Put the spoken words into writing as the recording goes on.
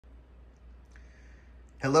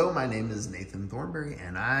Hello, my name is Nathan Thornberry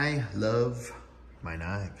and I love my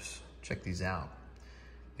knives. Check these out.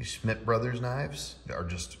 These Schmidt Brothers knives are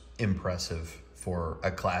just impressive for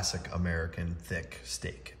a classic American thick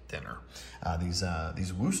steak dinner. These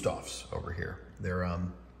Wustofs over here, they're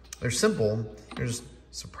simple, they're just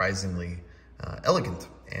surprisingly elegant,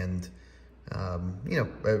 and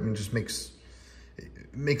it just makes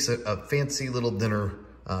a fancy little dinner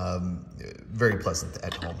very pleasant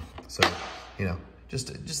at home. So,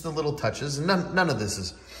 just the little touches, and none of this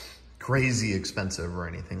is crazy expensive or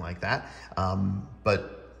anything like that.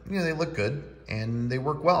 But they look good and they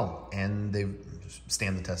work well and they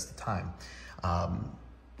stand the test of time.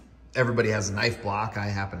 Everybody has a knife block. I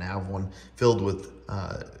happen to have one filled with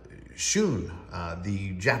Shun,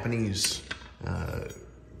 the Japanese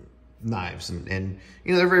knives, and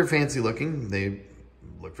they're very fancy looking. They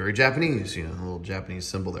look very Japanese, the little Japanese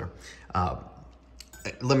symbol there.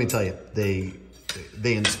 Let me tell you,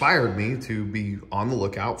 they inspired me to be on the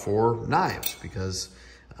lookout for knives, because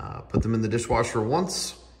put them in the dishwasher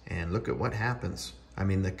once and look at what happens. I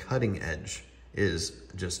mean, the cutting edge is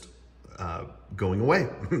just going away.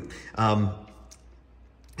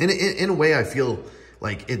 In a way, I feel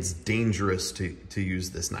like it's dangerous to use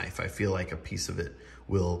this knife. I feel like a piece of it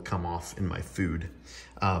will come off in my food.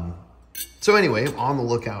 So anyway, I'm on the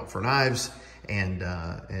lookout for knives, and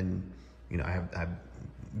I have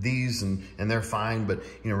these, and they're fine, but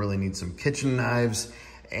really need some kitchen knives,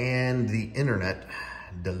 and the internet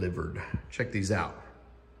delivered. Check these out.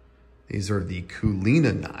 These are the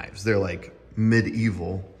Coolina knives. They're like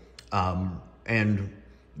medieval, and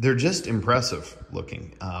they're just impressive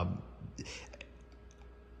looking.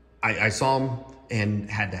 I saw them and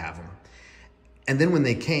had to have them, and then when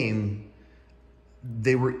they came,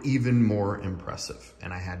 they were even more impressive,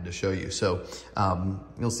 and I had to show you. So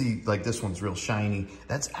you'll see, like, this one's real shiny.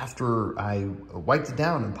 That's after I wiped it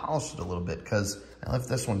down and polished it a little bit, because I left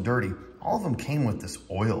this one dirty. All of them came with this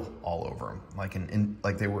oil all over them,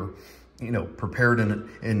 like they were, prepared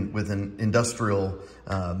with an industrial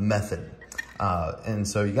method. And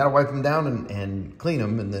so you got to wipe them down and clean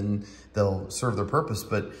them, and then they'll serve their purpose.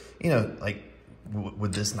 But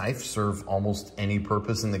would this knife serve almost any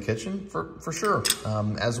purpose in the kitchen? For sure,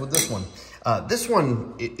 as with this one. This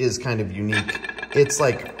one is kind of unique. It's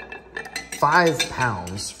like 5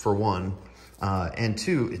 pounds for one, and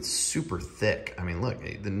two, it's super thick. I mean, look,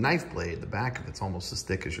 the knife blade, the back of it's almost as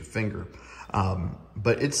thick as your finger.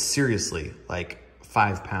 But it's seriously like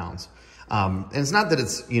 5 pounds. And it's not that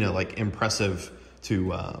it's, like impressive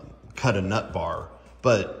to cut a nut bar,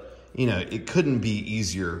 but, it couldn't be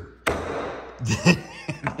easier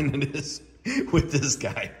than it is with this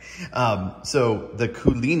guy. So the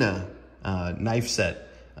Coolina knife set,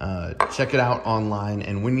 check it out online.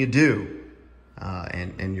 And when you do,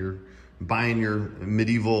 and you're buying your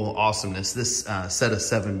medieval awesomeness, this set of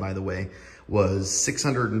 7, by the way, was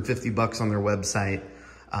 $650 on their website.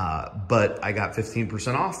 But I got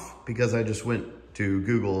 15% off because I just went to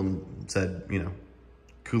Google and said,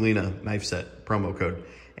 Coolina knife set promo code,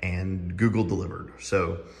 and Google delivered.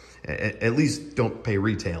 So at least don't pay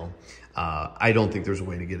retail. I don't think there's a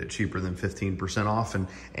way to get it cheaper than 15% off.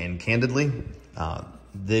 And candidly,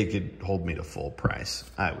 they could hold me to full price.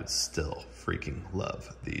 I would still freaking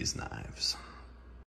love these knives.